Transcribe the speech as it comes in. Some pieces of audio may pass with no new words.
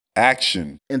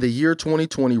Action. In the year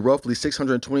 2020, roughly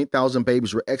 620,000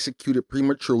 babies were executed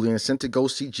prematurely and sent to go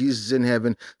see Jesus in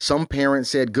heaven. Some parents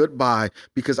said goodbye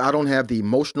because I don't have the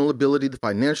emotional ability, the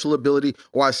financial ability,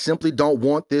 or I simply don't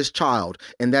want this child.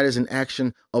 And that is an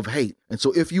action of hate. And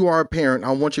so if you are a parent,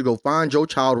 I want you to go find your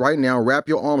child right now, wrap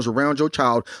your arms around your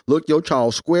child, look your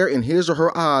child square in his or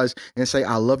her eyes and say,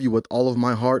 I love you with all of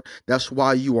my heart. That's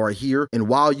why you are here. And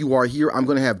while you are here, I'm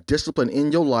going to have discipline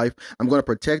in your life. I'm going to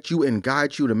protect you and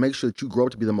guide you to make sure that you grow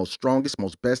up to be the most strongest,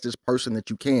 most bestest person that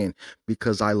you can,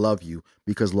 because I love you,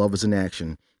 because love is an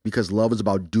action, because love is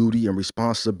about duty and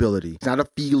responsibility. It's not a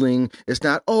feeling. It's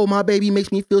not, oh, my baby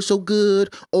makes me feel so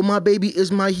good. Oh, my baby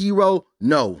is my hero.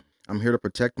 No, I'm here to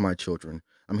protect my children.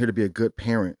 I'm here to be a good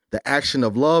parent. The action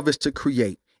of love is to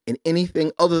create, and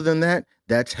anything other than that,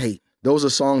 that's hate. Those are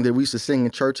songs that we used to sing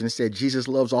in church and it said, Jesus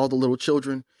loves all the little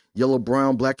children, yellow,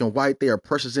 brown, black, and white. They are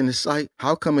precious in his sight.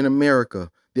 How come in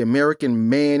America, the American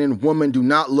man and woman do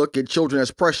not look at children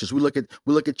as precious? We look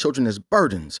at children as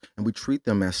burdens, and we treat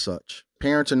them as such.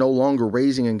 Parents are no longer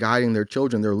raising and guiding their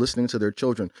children. They're listening to their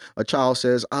children. A child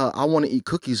says, I want to eat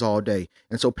cookies all day.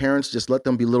 And so parents just let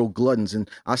them be little gluttons. And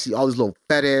I see all these little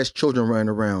fat ass children running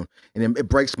around. And it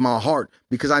breaks my heart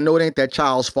because I know it ain't that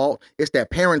child's fault. It's that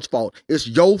parent's fault. It's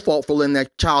your fault for letting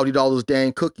that child eat all those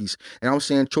dang cookies. And I'm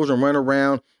saying children run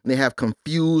around and they have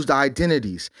confused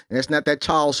identities. And it's not that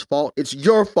child's fault. It's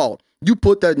your fault. You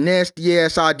put the nasty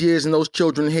ass ideas in those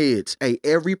children's heads. Hey,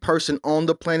 every person on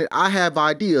the planet, I have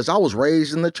ideas. I was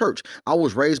raised in the church. I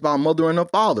was raised by a mother and a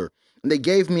father. And they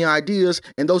gave me ideas,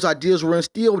 and those ideas were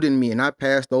instilled in me, and I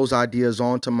passed those ideas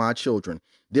on to my children.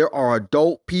 There are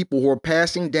adult people who are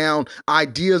passing down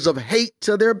ideas of hate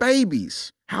to their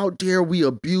babies. How dare we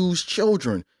abuse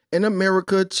children? In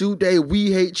America today,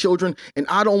 we hate children, and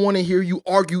I don't want to hear you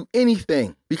argue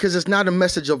anything because it's not a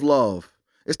message of love.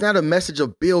 It's not a message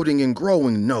of building and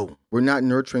growing. No, we're not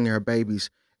nurturing our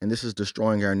babies, and this is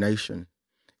destroying our nation.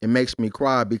 It makes me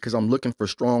cry because I'm looking for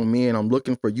strong men. I'm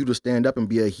looking for you to stand up and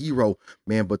be a hero,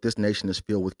 man, but this nation is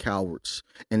filled with cowards,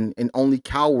 and only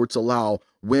cowards allow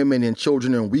women and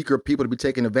children and weaker people to be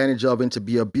taken advantage of and to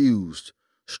be abused.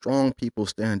 Strong people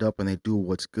stand up and they do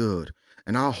what's good,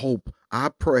 and I hope, I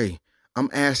pray, I'm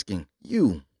asking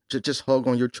you, just hug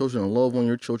on your children and love on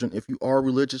your children. If you are a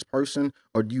religious person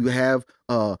or do you have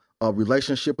a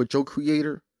relationship with your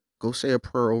creator, go say a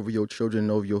prayer over your children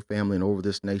and over your family and over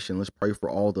this nation. Let's pray for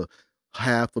all the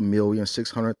 500,000,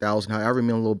 600,000, however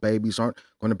many little babies aren't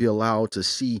going to be allowed to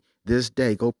see this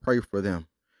day. Go pray for them.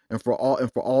 And for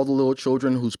all the little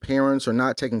children whose parents are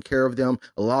not taking care of them,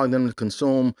 allowing them to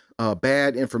consume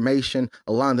bad information,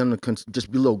 allowing them to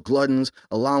just be little gluttons,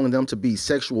 allowing them to be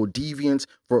sexual deviants,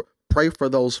 pray for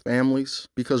those families,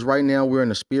 because right now we're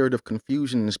in a spirit of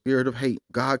confusion and a spirit of hate.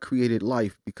 God created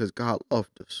life because God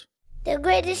loved us. The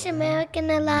greatest American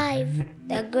alive.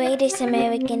 The greatest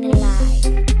American alive.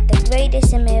 The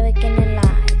greatest American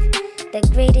alive. The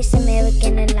greatest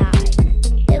American alive.